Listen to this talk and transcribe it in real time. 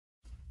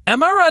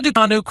Emma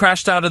Raducanu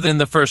crashed out in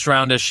the first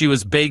round as she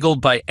was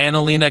bagelled by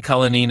Anhelina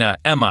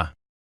Kalinina.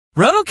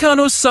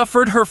 Raducanu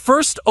suffered her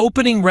first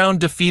opening round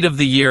defeat of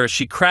the year as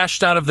she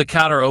crashed out of the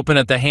Qatar Open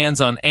at the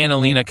hands on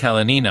Anhelina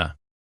Kalinina.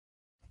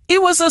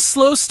 It was a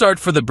slow start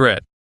for the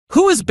Brit,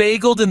 who was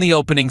bagelled in the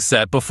opening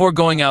set before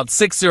going out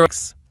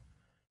 6-0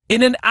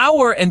 in an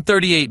hour and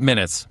 38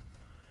 minutes.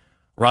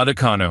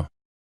 Raducanu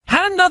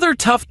had another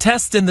tough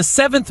test in the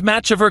 7th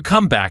match of her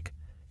comeback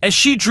as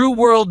she drew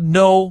world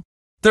No.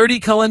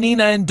 30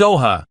 Kalinina in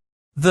Doha.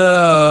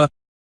 The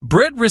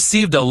Brit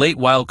received a late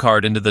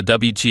wildcard into the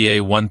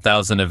WTA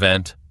 1000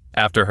 event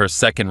after her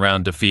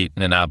second-round defeat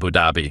in Abu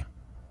Dhabi.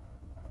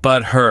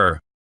 But her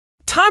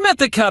time at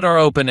the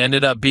Qatar Open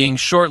ended up being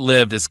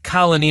short-lived as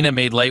Kalinina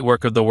made light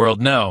work of the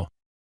world No.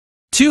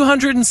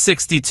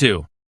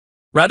 262.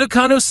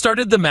 Raducanu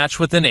started the match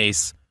with an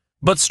ace,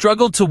 but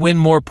struggled to win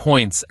more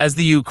points as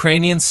the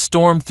Ukrainian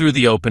stormed through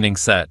the opening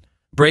set,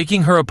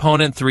 breaking her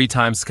opponent 3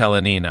 times.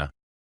 Kalinina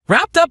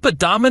wrapped up a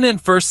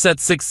dominant first set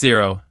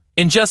 6-0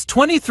 in just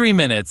 23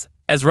 minutes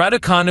as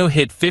Raducanu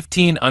hit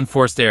 15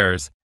 unforced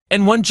errors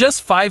and won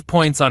just 5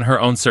 points on her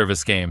own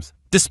service games,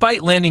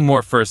 despite landing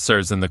more first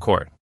serves in the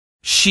court.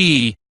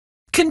 She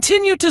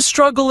continued to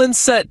struggle in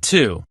set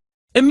 2,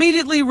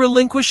 immediately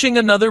relinquishing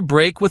another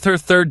break with her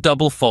 3rd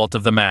double fault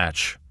of the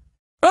match.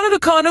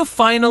 Raducanu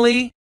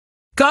finally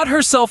got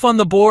herself on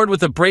the board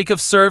with a break of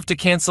serve to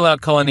cancel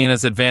out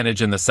Kalinina's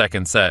advantage in the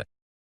 2nd set.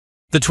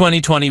 The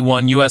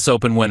 2021 US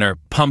Open winner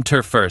pumped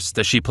her first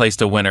as she placed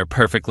a winner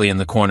perfectly in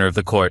the corner of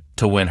the court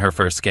to win her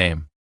first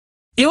game.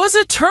 It was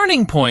a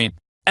turning point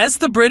as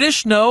the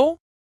British No.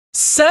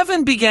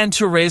 7 began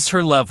to raise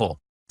her level,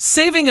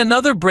 saving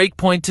another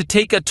breakpoint to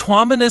take a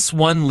ominous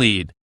 1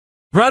 lead.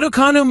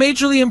 Raducanu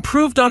majorly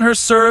improved on her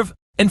serve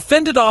and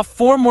fended off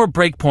 4 more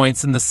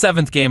breakpoints in the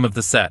 7th game of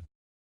the set.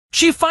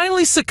 She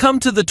finally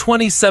succumbed to the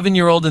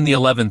 27-year-old in the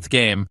 11th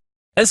game,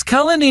 as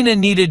Kalinina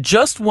needed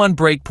just 1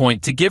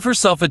 breakpoint to give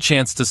herself a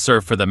chance to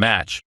serve for the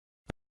match.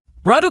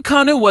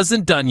 Raducanu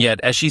wasn't done yet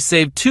as she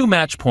saved 2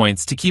 match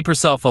points to keep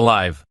herself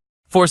alive,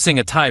 forcing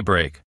a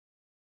tiebreak.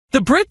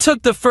 The Brit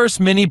took the first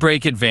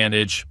mini-break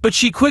advantage, but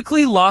she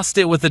quickly lost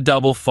it with a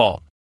double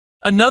fault.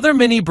 Another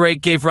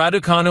mini-break gave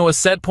Raducanu a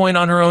set point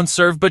on her own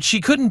serve, but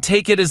she couldn't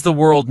take it as the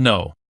world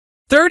No.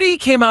 30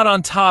 came out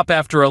on top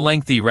after a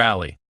lengthy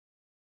rally.